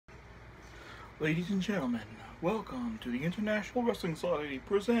Ladies and gentlemen, welcome to the International Wrestling Society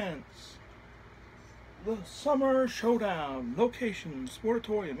presents the Summer Showdown, location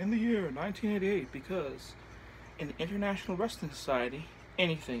Sportatorium in the year 1988, because in the International Wrestling Society,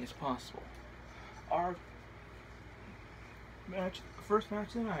 anything is possible. Our first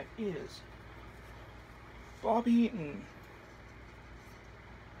match tonight is Bobby Eaton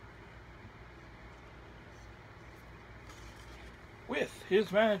with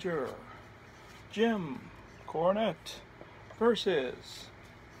his manager, Jim Cornette, versus,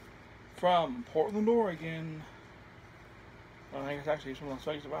 from Portland, Oregon, I think it's actually from Las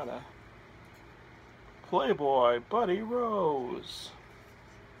Vegas, Nevada, Playboy Buddy Rose.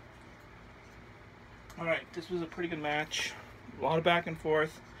 Alright, this was a pretty good match. A lot of back and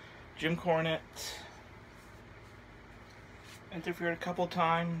forth. Jim Cornette interfered a couple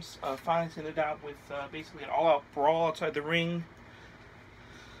times. Finally ended out with basically an all-out brawl outside the ring.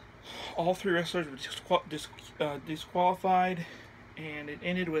 All three wrestlers were disqualified, and it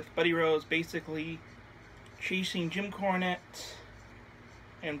ended with Buddy Rose basically chasing Jim Cornette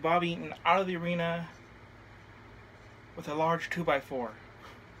and Bobby Eaton out of the arena with a large 2x4.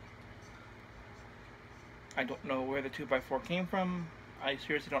 I don't know where the 2x4 came from. I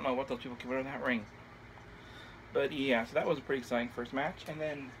seriously don't know what those people came out of that ring. But yeah, so that was a pretty exciting first match. And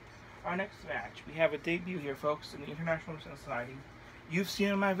then our next match, we have a debut here, folks, in the International Wrestling Society. You've seen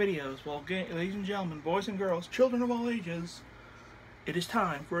in my videos. Well, ladies and gentlemen, boys and girls, children of all ages, it is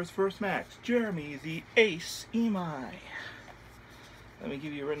time for his first match. Jeremy the Ace Imai. Let me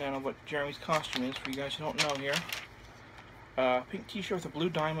give you a rundown of what Jeremy's costume is for you guys who don't know here. Pink t-shirt with a blue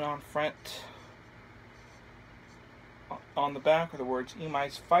diamond on front. On the back are the words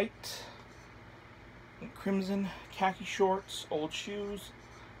Imai's Fight. And crimson khaki shorts, old shoes,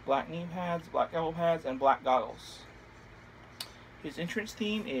 black knee pads, black elbow pads, and black goggles. His entrance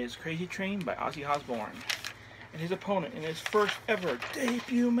theme is Crazy Train by Ozzy Osbourne. And his opponent in his first ever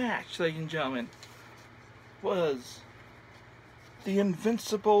debut match, ladies and gentlemen, was the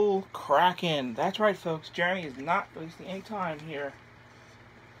Invincible Kraken. That's right, folks. Jeremy is not wasting any time here.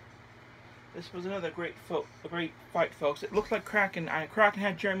 This was another great fight, folks. It looked like Kraken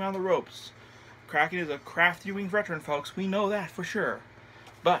had Jeremy on the ropes. Kraken is a crafty ring veteran, folks. We know that for sure.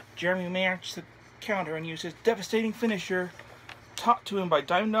 But Jeremy managed to counter and use his devastating finisher, taught to him by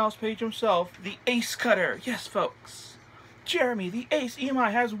Diamond Dallas Page himself, the Ace Cutter. Yes, folks. Jeremy, the Ace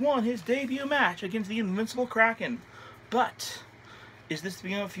Imai, has won his debut match against the Invincible Kraken. But is this the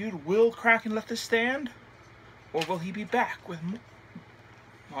beginning of a feud? Will Kraken let this stand? Or will he be back with more?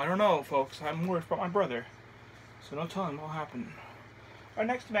 I don't know, folks. I'm worried about my brother. So no telling what will happen. Our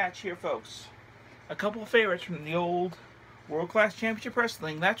next match here, folks. A couple of favorites from the old World Class Championship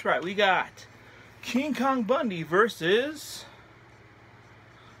Wrestling. That's right, we got King Kong Bundy versus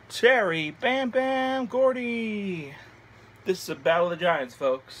Terry Bam Bam Gordy. This is a battle of the giants,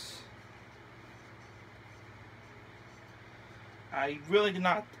 folks. I really did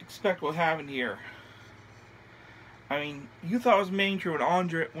not expect what happened here. I mean, you thought it was major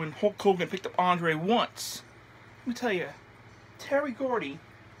when Hulk Hogan picked up Andre once. Let me tell you, Terry Gordy,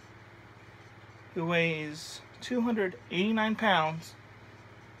 who weighs 289 pounds,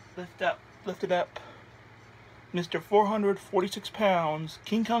 lifted up Mr. 446 pounds,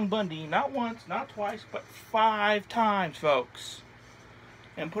 King Kong Bundy, not once, not twice, but 5 times, folks.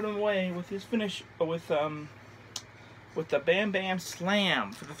 And put him away with his finish, with the Bam Bam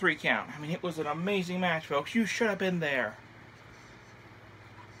Slam for the 3 count. I mean, it was an amazing match, folks. You should have been there.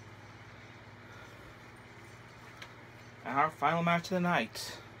 Our final match of the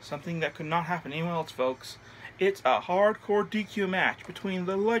night. Something that could not happen anywhere else, folks. It's a hardcore DQ match between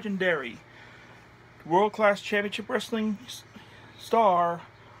the legendary World Class Championship Wrestling star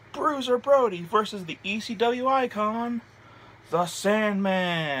Bruiser Brody versus the ECW icon, the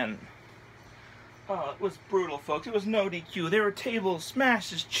Sandman. Oh, it was brutal, folks. It was no DQ. There were tables,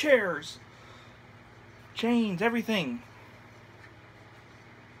 smashes, chairs, chains, everything.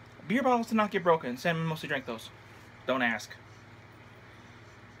 Beer bottles did not get broken. Sandman mostly drank those. Don't ask.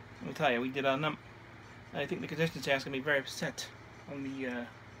 Let me tell you, we did a I think the contestants are going to be very upset when the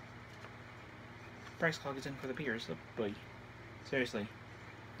price clock is in for the beers. Oh, boy. Seriously.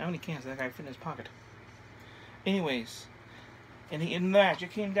 How many cans did that guy fit in his pocket? Anyways, in the match, it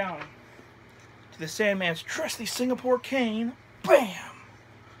came down to the Sandman's trusty Singapore cane. Bam!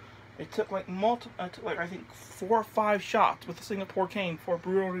 It took like I think 4 or 5 shots with the Singapore cane before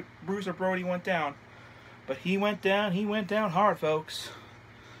Bruiser Brody went down. But he went down hard, folks.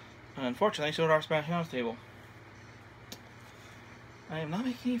 And unfortunately, so did our Spanish House table. I am not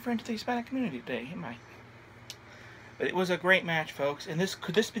making any friends with the Hispanic community today, am I? But it was a great match, folks. And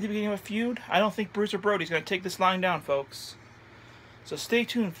could this be the beginning of a feud? I don't think Bruiser Brody's going to take this line down, folks. So stay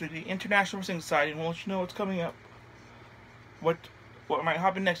tuned for the International Wrestling Society, and we'll let you know what's coming up. What might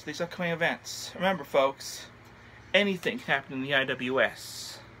happen next to these upcoming events. Remember, folks, anything can happen in the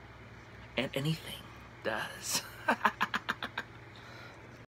I.W.S. And anything does.